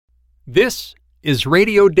This is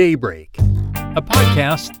Radio Daybreak, a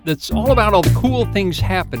podcast that's all about all the cool things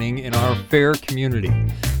happening in our fair community.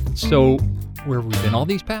 So, where have we been all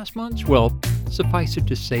these past months? Well, suffice it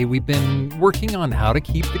to say, we've been working on how to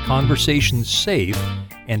keep the conversations safe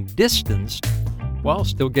and distanced while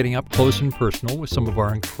still getting up close and personal with some of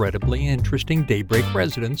our incredibly interesting Daybreak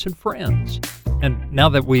residents and friends. And now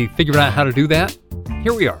that we figured out how to do that,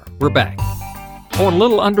 here we are. We're back. Oh, and a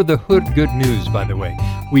little under the hood good news, by the way.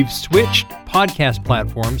 We've switched podcast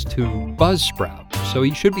platforms to Buzzsprout, so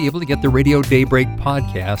you should be able to get the Radio Daybreak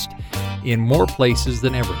podcast in more places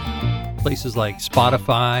than ever now. Places like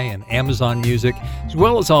Spotify and Amazon Music, as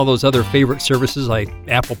well as all those other favorite services like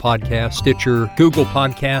Apple Podcasts, Stitcher, Google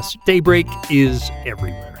Podcasts. Daybreak is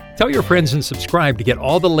everywhere. Tell your friends and subscribe to get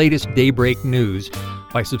all the latest Daybreak news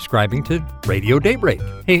by subscribing to Radio Daybreak.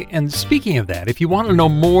 Hey, and speaking of that, if you want to know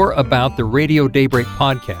more about the Radio Daybreak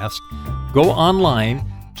podcast, go online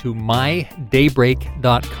to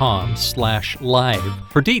mydaybreak.com/live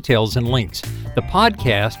for details and links. The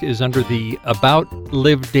podcast is under the About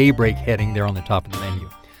Live Daybreak heading there on the top of the menu.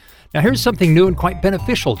 Now, here's something new and quite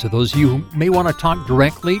beneficial to those of you who may want to talk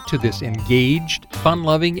directly to this engaged,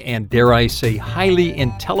 fun-loving, and dare I say, highly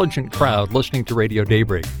intelligent crowd listening to Radio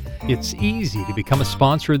Daybreak. It's easy to become a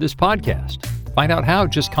sponsor of this podcast. Find out how.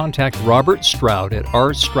 Just contact Robert Stroud at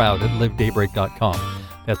rstroud@livedaybreak.com.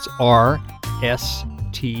 That's RSTROUD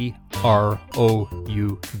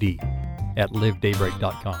at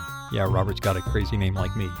livedaybreak.com. Yeah, Robert's got a crazy name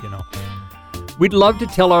like me, you know. We'd love to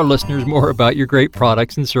tell our listeners more about your great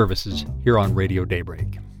products and services here on Radio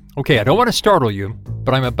Daybreak. Okay, I don't want to startle you,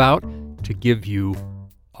 but I'm about to give you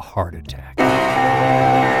a heart attack.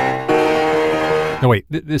 No, wait,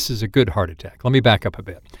 this is a good heart attack. Let me back up a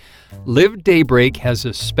bit. Live Daybreak has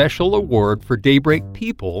a special award for Daybreak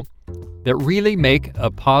people that really make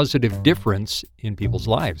a positive difference in people's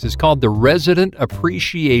lives. It's called the Resident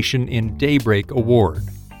Appreciation in Daybreak Award,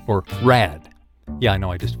 or R.A.D. Yeah, I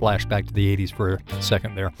know, I just flashed back to the 80s for a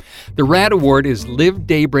second there. The R.A.D. Award is Live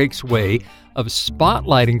Daybreak's way of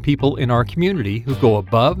spotlighting people in our community who go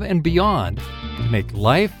above and beyond to make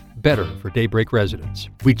life better for Daybreak residents.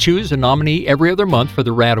 We choose a nominee every other month for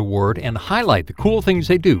the R.A.D. Award and highlight the cool things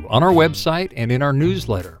they do on our website and in our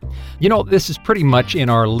newsletter. You know, this is pretty much in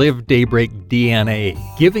our Live Daybreak DNA.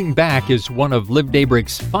 Giving back is one of Live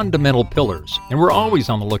Daybreak's fundamental pillars, and we're always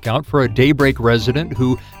on the lookout for a Daybreak resident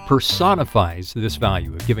who personifies this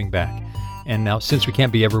value of giving back. And now, since we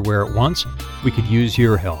can't be everywhere at once, we could use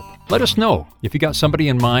your help. Let us know if you got somebody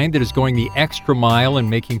in mind that is going the extra mile in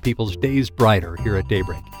making people's days brighter here at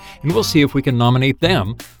Daybreak. And we'll see if we can nominate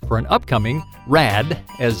them for an upcoming R.A.D.,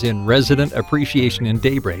 as in Resident Appreciation in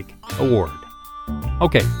Daybreak, award.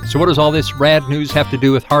 Okay, so what does all this R.A.D. news have to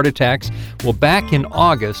do with heart attacks? Well, back in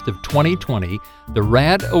August of 2020, the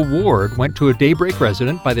R.A.D. award went to a Daybreak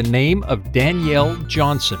resident by the name of Danielle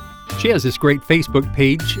Johnson. She has this great Facebook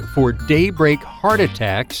page for Daybreak Heart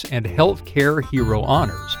Attacks and Healthcare Hero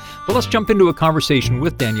Honors. But let's jump into a conversation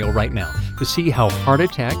with Danielle right now to see how heart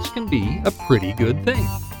attacks can be a pretty good thing.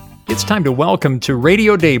 It's time to welcome to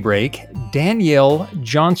Radio Daybreak, Danielle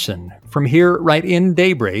Johnson. From here, right in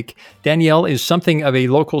Daybreak, Danielle is something of a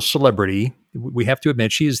local celebrity. We have to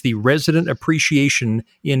admit, she is the Resident Appreciation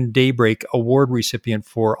in Daybreak Award recipient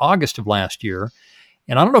for August of last year.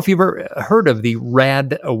 And I don't know if you've ever heard of the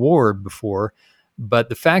R.A.D. Award before, but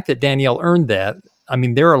the fact that Danielle earned that, I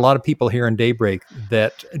mean, there are a lot of people here in Daybreak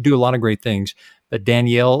that do a lot of great things, but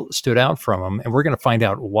Danielle stood out from them, and we're going to find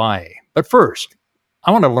out why. But first,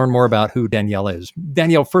 I want to learn more about who Danielle is.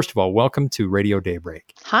 Danielle, first of all, welcome to Radio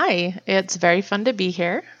Daybreak. Hi, it's very fun to be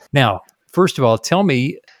here. Now, first of all, tell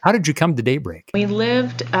me, how did you come to Daybreak? We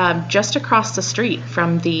lived just across the street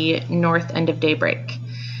from the north end of Daybreak.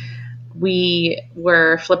 We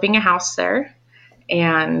were flipping a house there,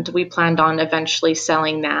 and we planned on eventually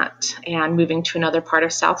selling that and moving to another part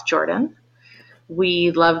of South Jordan. We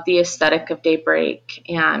loved the aesthetic of Daybreak,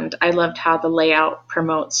 and I loved how the layout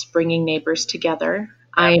promotes bringing neighbors together.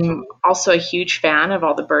 I'm also a huge fan of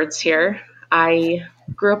all the birds here. I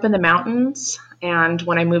grew up in the mountains, and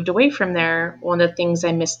when I moved away from there, one of the things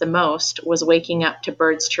I missed the most was waking up to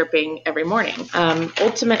birds chirping every morning.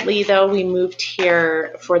 Ultimately, though, we moved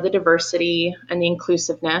here for the diversity and the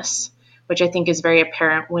inclusiveness, which I think is very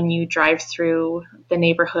apparent when you drive through the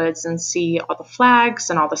neighborhoods and see all the flags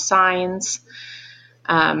and all the signs,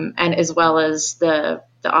 and as well as the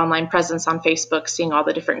online presence on Facebook, seeing all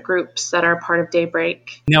the different groups that are part of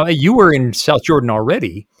Daybreak. Now, you were in South Jordan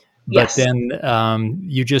already, but Yes. then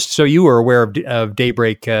you were aware of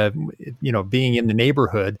Daybreak, being in the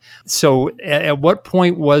neighborhood. So at what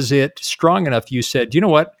point was it strong enough you said, you know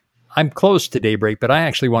what, I'm close to Daybreak, but I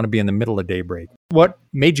actually want to be in the middle of Daybreak. What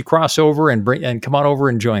made you cross over and come on over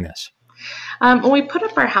and join us? When we put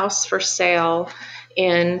up our house for sale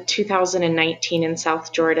in 2019 in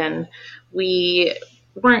South Jordan, we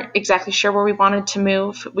weren't exactly sure where we wanted to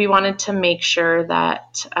move. We wanted to make sure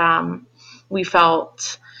that we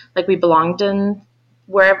felt like we belonged in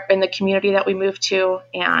the community that we moved to,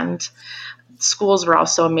 and schools were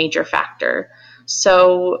also a major factor.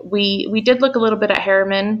 So we did look a little bit at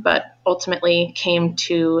Harriman, but ultimately came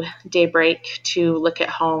to Daybreak to look at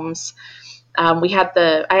homes. I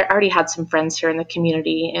already had some friends here in the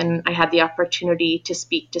community, and I had the opportunity to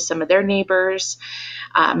speak to some of their neighbors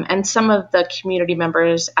and some of the community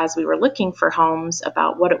members as we were looking for homes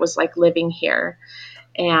about what it was like living here.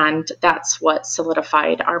 And that's what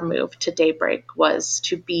solidified our move to Daybreak, was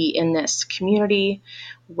to be in this community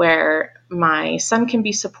where my son can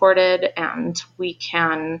be supported and we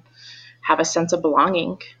can have a sense of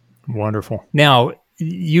belonging. Wonderful. Now,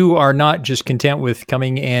 you are not just content with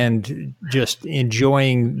coming and just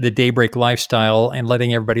enjoying the Daybreak lifestyle and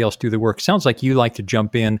letting everybody else do the work. Sounds like you like to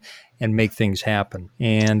jump in and make things happen.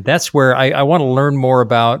 And that's where I want to learn more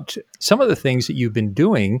about some of the things that you've been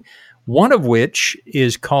doing. One of which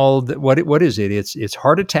is called, what is it? It's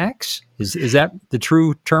heart attacks. Is that the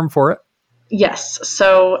true term for it? Yes.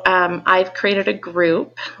 So I've created a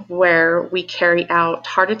group where we carry out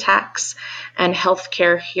heart attacks and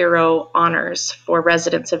healthcare hero honors for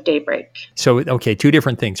residents of Daybreak. So, okay, two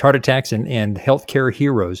different things, heart attacks and healthcare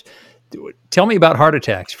heroes. Tell me about heart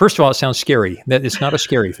attacks. First of all, it sounds scary. That it's not a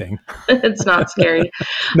scary thing. It's not scary.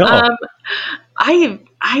 No.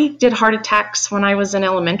 I did heart attacks when I was in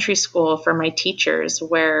elementary school for my teachers,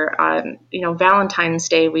 where Valentine's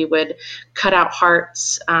Day we would cut out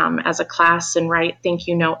hearts as a class and write thank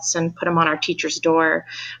you notes and put them on our teacher's door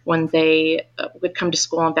when they would come to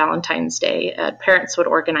school on Valentine's Day. Parents would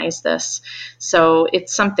organize this, so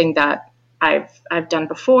it's something that I've done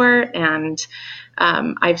before, and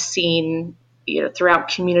I've seen throughout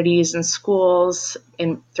communities and schools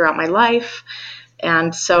throughout my life.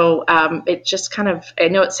 And so it just kind of, I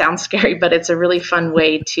know it sounds scary, but it's a really fun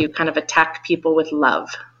way to kind of attack people with love.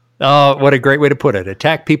 Oh, what a great way to put it.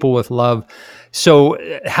 Attack people with love. So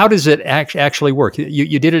how does it actually work?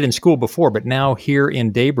 You did it in school before, but now here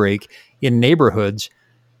in Daybreak, in neighborhoods,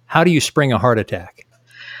 how do you spring a heart attack?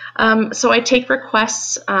 So I take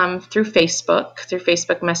requests through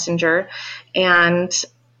Facebook Messenger, and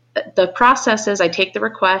the process is I take the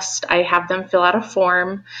request, I have them fill out a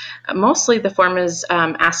form. Mostly the form is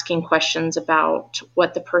asking questions about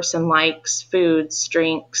what the person likes, foods,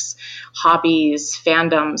 drinks, hobbies,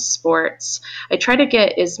 fandoms, sports. I try to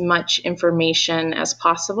get as much information as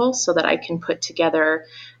possible so that I can put together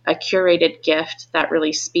a curated gift that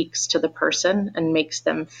really speaks to the person and makes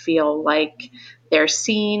them feel like they're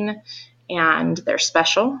seen and they're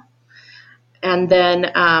special. And then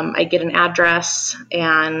I get an address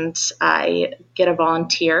and I get a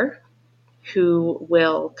volunteer who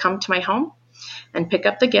will come to my home and pick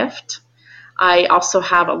up the gift. I also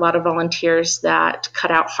have a lot of volunteers that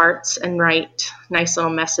cut out hearts and write nice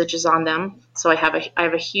little messages on them. So I have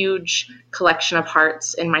a huge collection of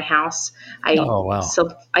hearts in my house. Oh, wow.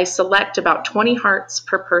 So I select about 20 hearts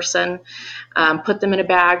per person, put them in a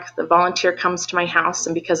bag. The volunteer comes to my house,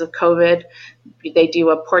 and because of COVID, they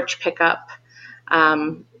do a porch pickup.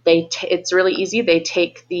 It's really easy. They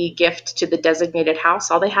take the gift to the designated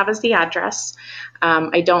house. All they have is the address.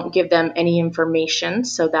 I don't give them any information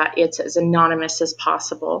so that it's as anonymous as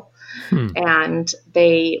possible. And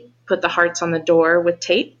they put the hearts on the door with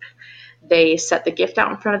tape. They set the gift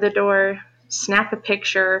out in front of the door, snap a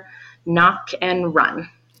picture, knock and run.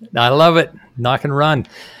 I love it. Knock and run.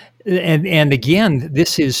 And again,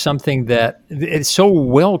 this is something that it's so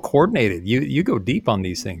well coordinated. You go deep on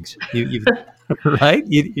these things. You right?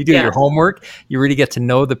 You do your homework. You really get to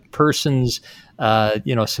know the person's,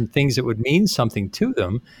 some things that would mean something to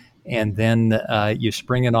them, and then you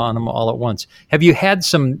spring it on them all at once. Have you had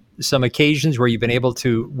some occasions where you've been able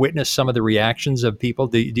to witness some of the reactions of people?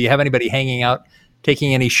 Do you have anybody hanging out,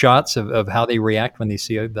 taking any shots of how they react when they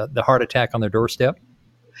see the heart attack on their doorstep?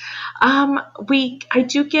 I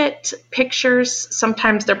do get pictures.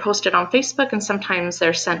 Sometimes they're posted on Facebook and sometimes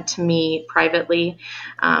they're sent to me privately,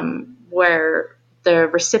 where the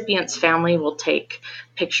recipient's family will take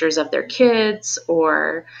pictures of their kids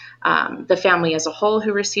or the family as a whole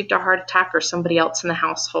who received a heart attack, or somebody else in the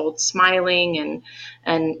household smiling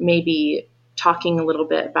and maybe talking a little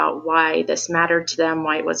bit about why this mattered to them,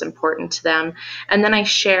 why it was important to them. And then I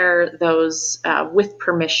share those with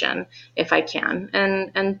permission if I can.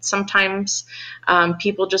 And sometimes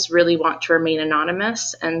people just really want to remain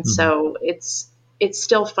anonymous. And so it's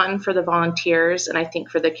still fun for the volunteers and I think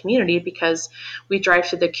for the community, because we drive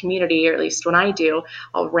through the community, or at least when I do,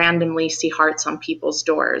 I'll randomly see hearts on people's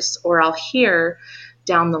doors, or I'll hear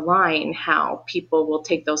down the line how people will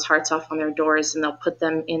take those hearts off on their doors and they'll put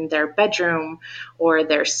them in their bedroom or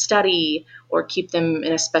their study or keep them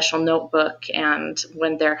in a special notebook. And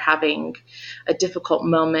when they're having a difficult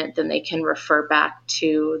moment, then they can refer back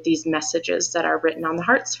to these messages that are written on the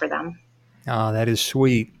hearts for them. Oh, that is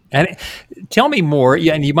sweet. And tell me more.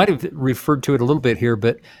 Yeah, and you might have referred to it a little bit here,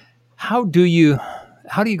 but how do you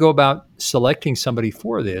go about selecting somebody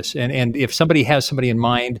for this? And if somebody has somebody in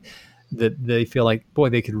mind that they feel like, boy,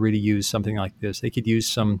 they could really use something like this. They could use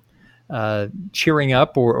some cheering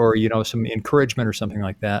up or some encouragement or something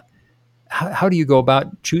like that. How do you go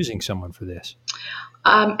about choosing someone for this?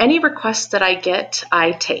 Any requests that I get,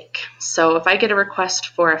 I take. So if I get a request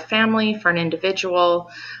for a family, for an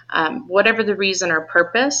individual, whatever the reason or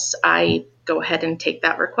purpose, I go ahead and take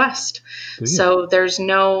that request. So there's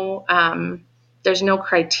no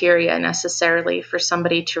criteria necessarily for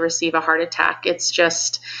somebody to receive a heart attack. It's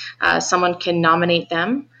just someone can nominate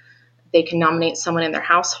them. They can nominate someone in their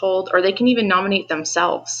household, or they can even nominate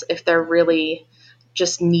themselves if they're really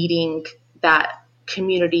just needing that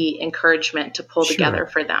community encouragement to pull together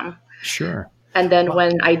for them. Sure. And then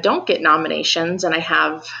when I don't get nominations and I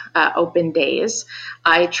have open days,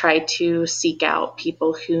 I try to seek out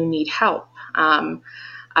people who need help.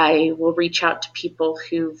 I will reach out to people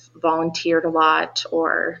who've volunteered a lot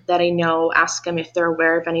or that I know, ask them if they're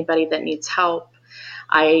aware of anybody that needs help.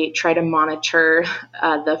 I try to monitor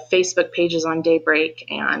the Facebook pages on Daybreak,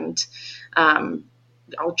 and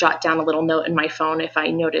I'll jot down a little note in my phone if I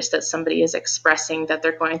notice that somebody is expressing that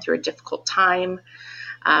they're going through a difficult time,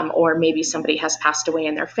 or maybe somebody has passed away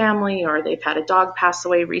in their family, or they've had a dog pass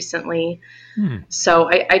away recently. So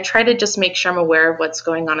I try to just make sure I'm aware of what's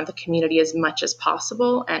going on in the community as much as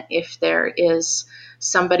possible. And if there is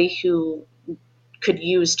somebody who could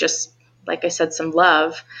use, just like I said, some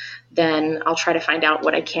love, then I'll try to find out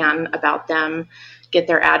what I can about them, get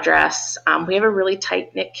their address. We have a really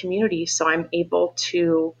tight-knit community, so I'm able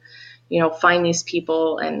to, find these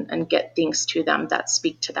people and get things to them that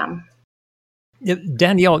speak to them.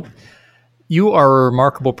 Danielle, you are a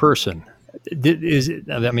remarkable person.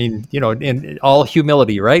 In all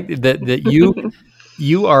humility, right? That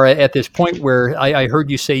you are at this point where I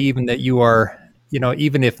heard you say even that you are,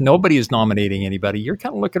 even if nobody is nominating anybody, you're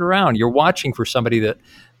kind of looking around. You're watching for somebody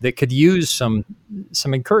that could use some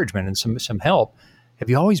encouragement and some help. Have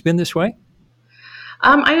you always been this way?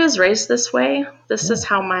 I was raised this way. This is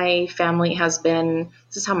how my family has been.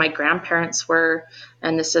 This is how my grandparents were,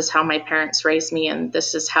 and this is how my parents raised me, and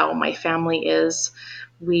this is how my family is.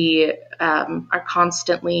 We are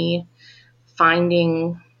constantly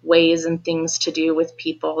finding ways and things to do with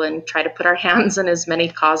people and try to put our hands in as many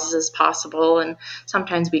causes as possible. And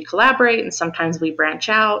sometimes we collaborate and sometimes we branch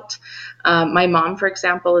out. My mom, for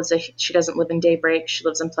example, she doesn't live in Daybreak. She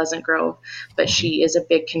lives in Pleasant Grove, but she is a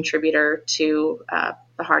big contributor to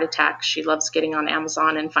the heart attack. She loves getting on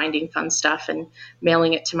Amazon and finding fun stuff and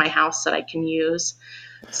mailing it to my house that I can use.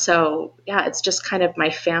 So yeah, it's just kind of my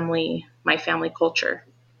family culture.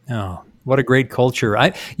 Oh, what a great culture.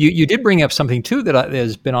 You did bring up something too that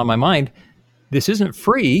has been on my mind. This isn't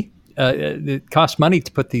free. It costs money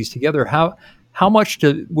to put these together. How much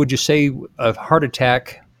would you say a heart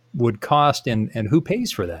attack would cost, and who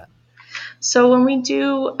pays for that? So when we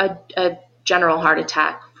do a general heart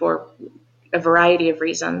attack for a variety of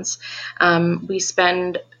reasons, I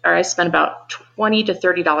spend about $20 to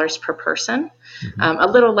 $30 per person. A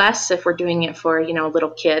little less if we're doing it for, a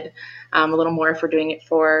little kid, a little more if we're doing it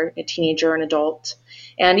for a teenager or an adult.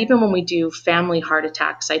 And even when we do family heart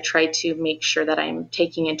attacks, I try to make sure that I'm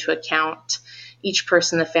taking into account each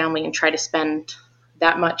person in the family and try to spend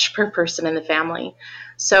that much per person in the family.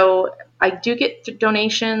 So I do get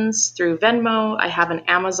donations through Venmo. I have an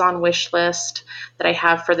Amazon wish list that I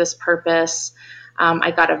have for this purpose.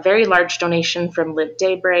 I got a very large donation from Live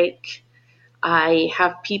Daybreak. I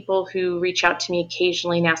have people who reach out to me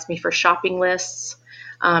occasionally and ask me for shopping lists.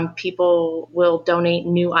 People will donate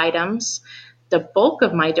new items. The bulk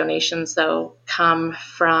of my donations, though, come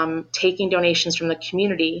from taking donations from the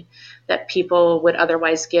community that people would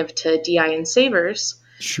otherwise give to DI and Savers.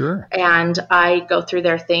 Sure. And I go through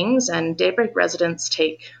their things, and Daybreak residents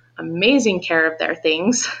take amazing care of their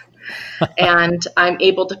things. And I'm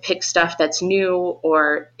able to pick stuff that's new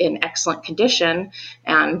or in excellent condition.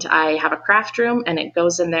 And I have a craft room, and it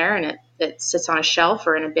goes in there, and it sits on a shelf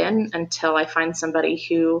or in a bin until I find somebody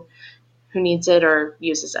who needs it or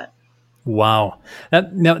uses it. Wow.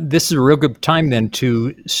 Now, this is a real good time then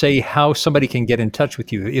to say how somebody can get in touch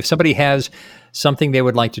with you. If somebody has something they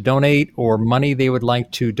would like to donate or money they would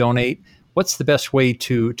like to donate, what's the best way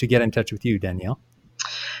to get in touch with you, Danielle?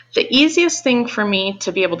 The easiest thing for me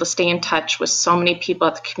to be able to stay in touch with so many people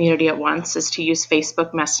at the community at once is to use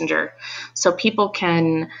Facebook Messenger. So people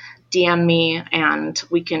can DM me and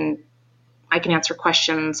I can answer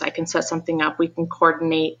questions, I can set something up, we can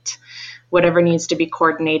coordinate whatever needs to be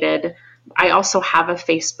coordinated. I also have a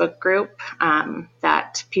Facebook group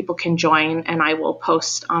that people can join, and I will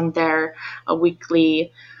post on there a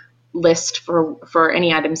weekly list for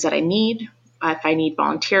any items that I need, if I need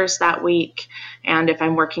volunteers that week, and if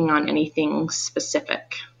I'm working on anything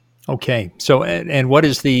specific. Okay. So, and what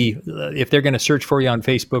is if they're going to search for you on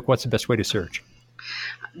Facebook, what's the best way to search?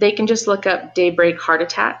 They can just look up Daybreak Heart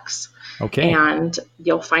Attacks, Okay. and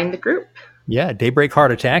you'll find the group. Yeah, Daybreak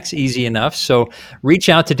Heart Attacks, easy enough. So reach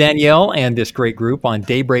out to Danielle and this great group on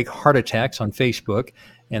Daybreak Heart Attacks on Facebook.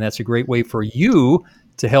 And that's a great way for you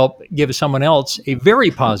to help give someone else a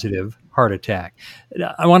very positive heart attack.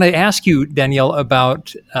 I want to ask you, Danielle,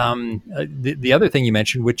 about the other thing you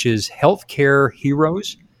mentioned, which is Healthcare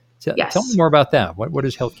Heroes. Yes. Tell me more about that. What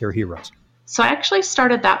is Healthcare Heroes? So I actually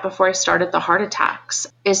started that before I started the heart attacks.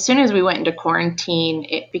 As soon as we went into quarantine,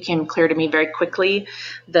 it became clear to me very quickly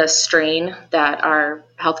the strain that our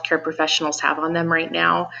healthcare professionals have on them right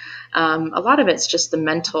now. A lot of it's just the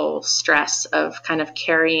mental stress of kind of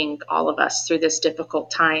carrying all of us through this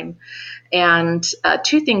difficult time. And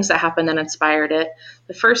two things that happened that inspired it.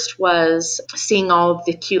 The first was seeing all of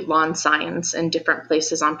the cute lawn signs in different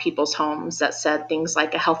places on people's homes that said things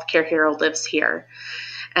like, "A healthcare hero lives here."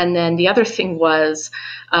 And then the other thing was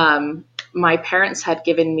my parents had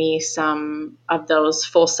given me some of those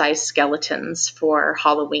full-size skeletons for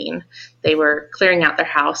Halloween. They were clearing out their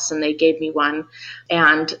house and they gave me one.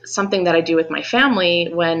 And something that I do with my family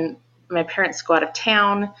when my parents go out of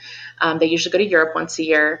town, they usually go to Europe once a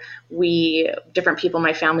year. Different people in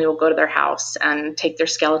my family will go to their house and take their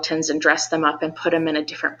skeletons and dress them up and put them in a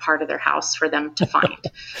different part of their house for them to find.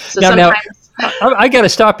 So now, I got to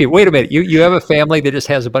stop you. Wait a minute. You have a family that just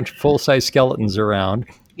has a bunch of full-size skeletons around.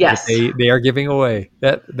 Yes. They are giving away.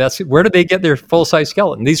 That's where do they get their full-size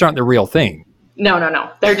skeleton? These aren't the real thing. No.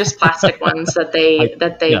 They're just plastic ones that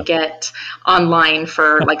they get online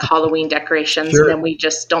for like Halloween decorations. Sure. And then we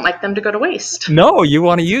just don't like them to go to waste. No, you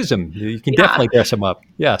want to use them. You can definitely dress them up.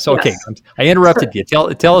 Yeah. So, okay. I interrupted you.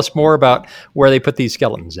 Tell us more about where they put these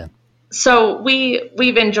skeletons in. So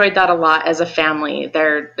we've enjoyed that a lot as a family.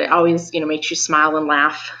 They always, makes you smile and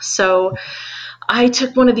laugh. So I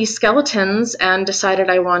took one of these skeletons and decided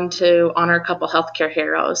I wanted to honor a couple healthcare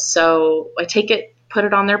heroes. So I put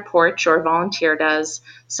it on their porch, or a volunteer does.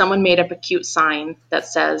 Someone made up a cute sign that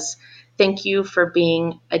says, "Thank you for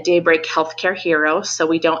being a Daybreak healthcare hero, so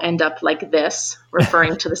we don't end up like this,"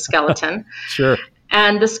 referring to the skeleton. Sure.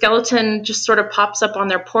 And the skeleton just sort of pops up on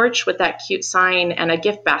their porch with that cute sign and a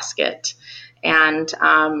gift basket. And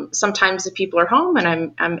sometimes the people are home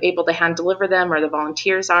and I'm able to hand deliver them, or the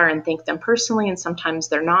volunteers are, and thank them personally, and sometimes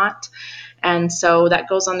they're not. And so that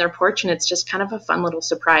goes on their porch, and it's just kind of a fun little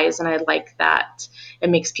surprise. And I like that it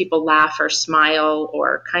makes people laugh or smile,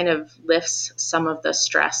 or kind of lifts some of the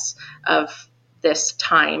stress of this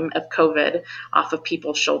time of COVID off of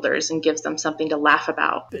people's shoulders and gives them something to laugh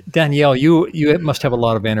about. Danielle, you must have a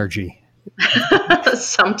lot of energy.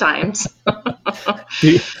 Sometimes.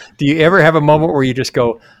 Do you ever have a moment where you just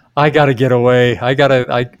go, "I got to get away. I've got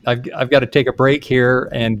to take a break here,"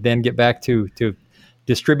 and then get back to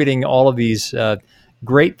distributing all of these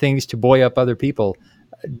great things to buoy up other people?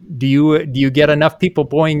 Do you get enough people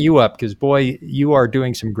buoying you up? Because boy, you are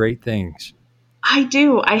doing some great things. I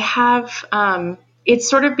do. I have. It's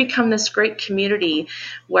sort of become this great community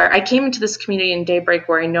where I came into this community in Daybreak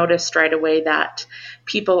where I noticed right away that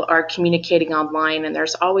people are communicating online, and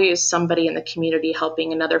there's always somebody in the community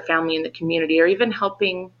helping another family in the community, or even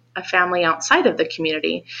helping a family outside of the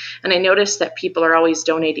community. And I noticed that people are always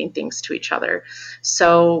donating things to each other.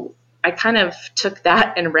 So I kind of took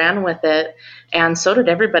that and ran with it, and so did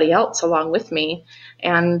everybody else along with me.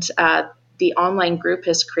 And the online group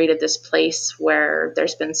has created this place where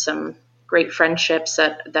there's been some great friendships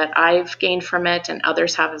that I've gained from it, and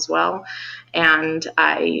others have as well. And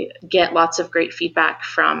I get lots of great feedback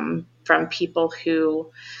from people who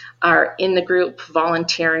are in the group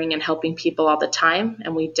volunteering and helping people all the time.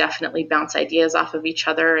 And we definitely bounce ideas off of each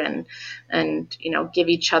other and give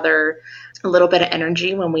each other a little bit of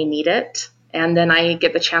energy when we need it. And then I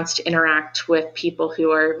get the chance to interact with people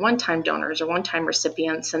who are one-time donors or one-time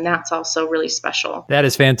recipients, and that's also really special. That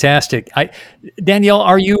is fantastic. Danielle,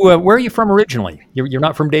 are you where are you from originally? You're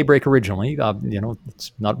not from Daybreak originally.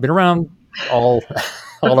 It's not been around all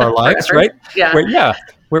all our lives, Forever. right? Yeah.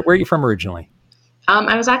 Where are you from originally?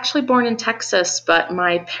 I was actually born in Texas, but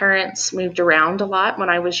my parents moved around a lot when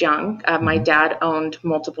I was young. My Mhm. dad owned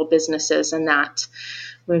multiple businesses, and that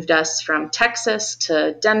moved us from Texas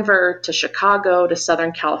to Denver to Chicago to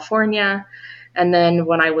Southern California. And then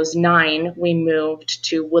when I was 9, we moved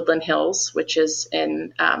to Woodland Hills, which is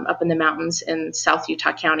in up in the mountains in South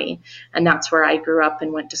Utah County, and that's where I grew up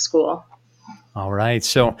and went to school. All right.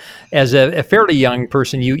 So, as a fairly young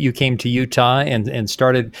person, you came to Utah and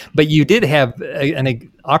started, but you did have an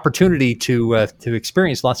opportunity to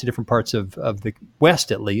experience lots of different parts of the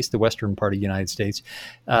West, at least the western part of the United States.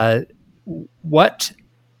 Uh, what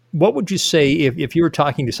what would you say if you were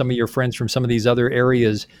talking to some of your friends from some of these other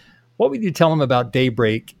areas? What would you tell them about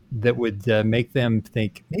Daybreak that would make them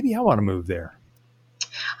think maybe I want to move there?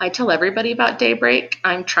 I tell everybody about Daybreak.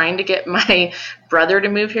 I'm trying to get my brother to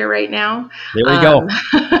move here right now. There we go.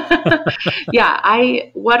 Yeah,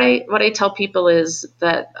 I tell people is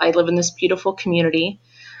that I live in this beautiful community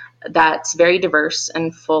that's very diverse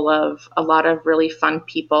and full of a lot of really fun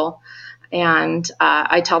people. And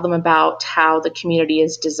I tell them about how the community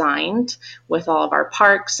is designed with all of our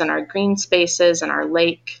parks and our green spaces and our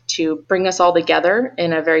lake to bring us all together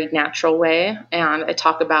in a very natural way. And I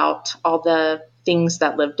talk about all the things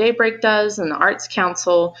that Live Daybreak does and the Arts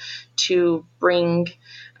Council to bring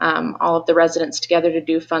all of the residents together to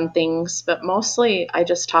do fun things. But mostly, I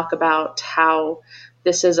just talk about how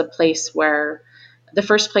this is a place where the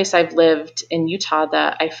first place I've lived in Utah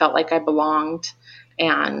that I felt like I belonged.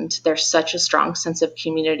 And there's such a strong sense of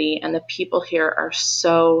community, and the people here are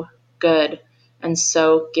so good and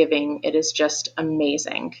so giving. It is just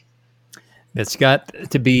amazing. It's got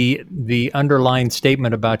to be the underlying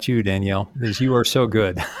statement about you, Danielle, is you are so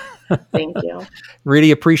good. Thank you. Really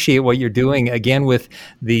appreciate what you're doing again with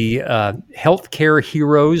the healthcare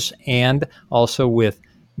heroes and also with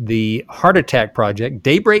the heart attack project,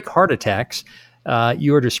 Daybreak Heart Attacks.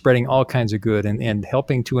 You are just spreading all kinds of good and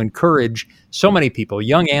helping to encourage so many people,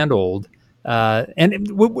 young and old.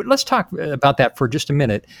 Let's talk about that for just a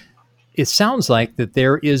minute. It sounds like that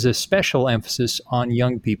there is a special emphasis on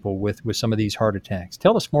young people with some of these heart attacks.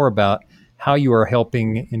 Tell us more about how you are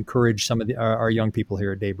helping encourage some of our young people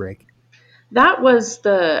here at Daybreak. That was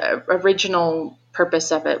the original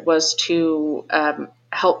purpose of it, was to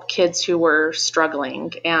help kids who were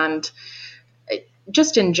struggling, and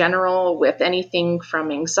just in general with anything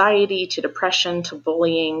from anxiety to depression to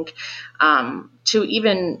bullying, to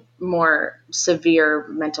even more severe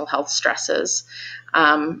mental health stresses,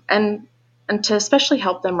 and to especially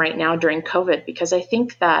help them right now during COVID, because I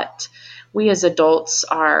think that we as adults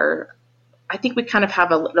are, I think we kind of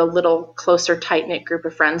have a little closer, tight knit group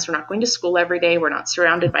of friends. We're not going to school every day. We're not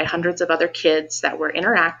surrounded by hundreds of other kids that we're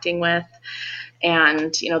interacting with.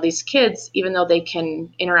 And these kids, even though they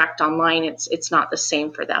can interact online, it's not the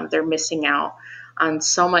same for them. They're missing out on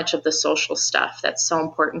so much of the social stuff that's so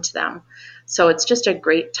important to them. So it's just a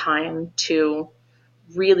great time to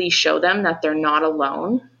really show them that they're not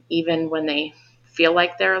alone, even when they feel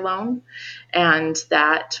like they're alone, and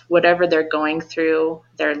that whatever they're going through,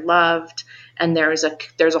 they're loved, and there's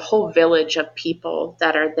a whole village of people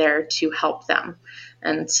that are there to help them.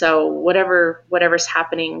 And so whatever's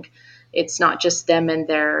happening, it's not just them and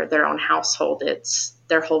their own household, it's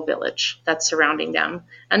their whole village that's surrounding them.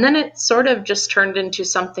 And then it sort of just turned into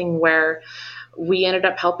something where we ended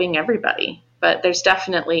up helping everybody. But there's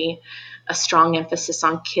definitely a strong emphasis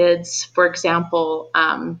on kids. For example,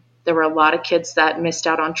 there were a lot of kids that missed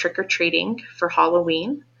out on trick-or-treating for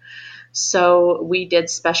Halloween. So we did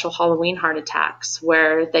special Halloween heart attacks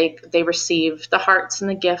where they received the hearts and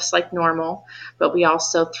the gifts like normal, but we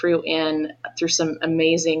also through some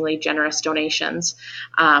amazingly generous donations,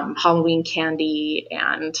 Halloween candy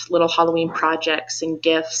and little Halloween projects and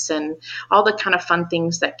gifts and all the kind of fun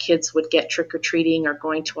things that kids would get trick-or-treating or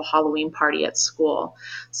going to a Halloween party at school,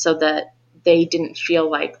 so that they didn't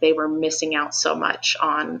feel like they were missing out so much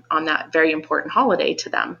on that very important holiday to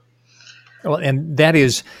them. Well, and that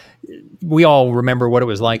is, we all remember what it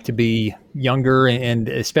was like to be younger, and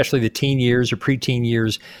especially the teen years or preteen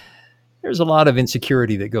years. There's a lot of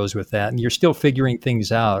insecurity that goes with that, and you're still figuring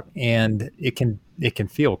things out, and it can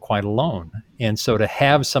feel quite alone. And so to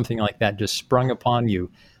have something like that just sprung upon you,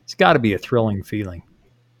 it's got to be a thrilling feeling.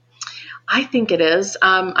 I think it is.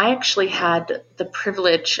 I actually had the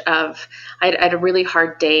privilege of, I had a really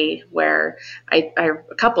hard day where a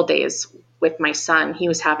couple days with my son. He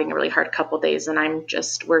was having a really hard couple days, and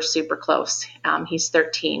we're super close. He's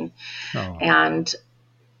 13. Oh. And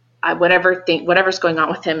whatever's going on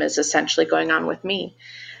with him is essentially going on with me.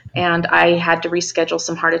 And I had to reschedule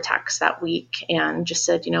some heart attacks that week and just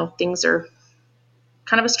said, things are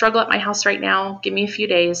kind of a struggle at my house right now. Give me a few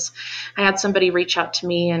days. I had somebody reach out to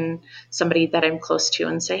me, and somebody that I'm close to,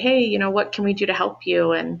 and say, hey, what can we do to help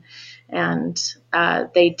you? And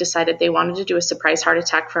they decided they wanted to do a surprise heart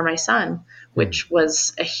attack for my son, which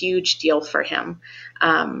was a huge deal for him.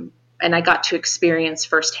 And I got to experience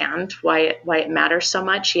firsthand why it matters so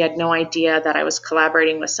much. He had no idea that I was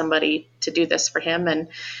collaborating with somebody to do this for him. And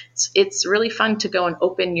it's really fun to go and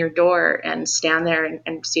open your door and stand there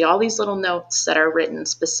and see all these little notes that are written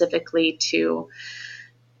specifically to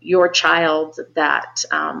your child that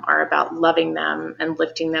are about loving them and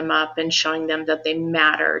lifting them up and showing them that they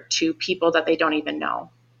matter to people that they don't even know.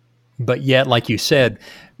 But yet, like you said,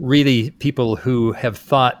 really people who have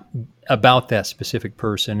thought about that specific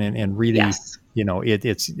person and really, yes.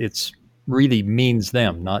 It's really means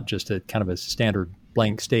them, not just a kind of a standard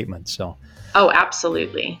blank statement. So, oh,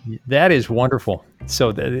 absolutely. That is wonderful. So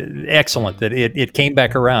excellent that it came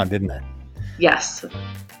back around, didn't it? Yes.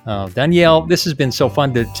 Danielle, this has been so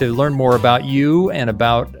fun to learn more about you and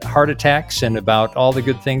about heart attacks and about all the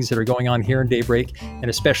good things that are going on here in Daybreak, and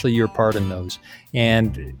especially your part in those.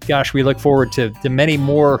 And gosh, we look forward to many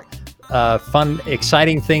more fun,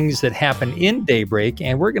 exciting things that happen in Daybreak.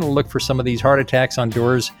 And we're going to look for some of these heart attacks on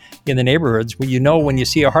doors in the neighborhoods. When you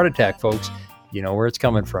see a heart attack, folks, you know where it's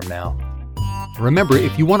coming from now. Remember,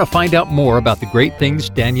 if you want to find out more about the great things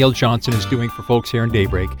Danielle Johnson is doing for folks here in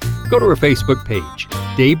Daybreak, go to her Facebook page,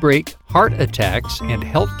 Daybreak Heart Attacks and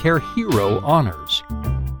Healthcare Hero Honors.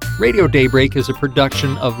 Radio Daybreak is a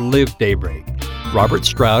production of Live Daybreak. Robert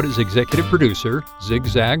Stroud is executive producer.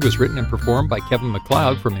 Zigzag was written and performed by Kevin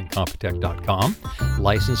McLeod from Incompetech.com.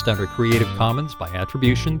 Licensed under Creative Commons by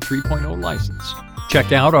Attribution 3.0 license.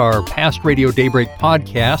 Check out our past Radio Daybreak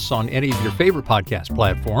podcasts on any of your favorite podcast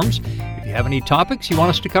platforms. If you have any topics you want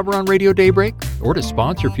us to cover on Radio Daybreak or to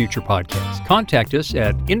sponsor future podcasts, contact us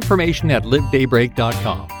at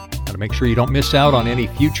information@livedaybreak.com. Now, to make sure you don't miss out on any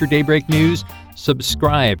future Daybreak news,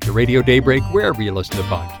 subscribe to Radio Daybreak wherever you listen to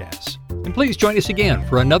podcasts. And please join us again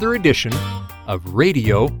for another edition of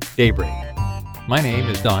Radio Daybreak. My name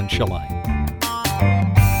is Don Shaline.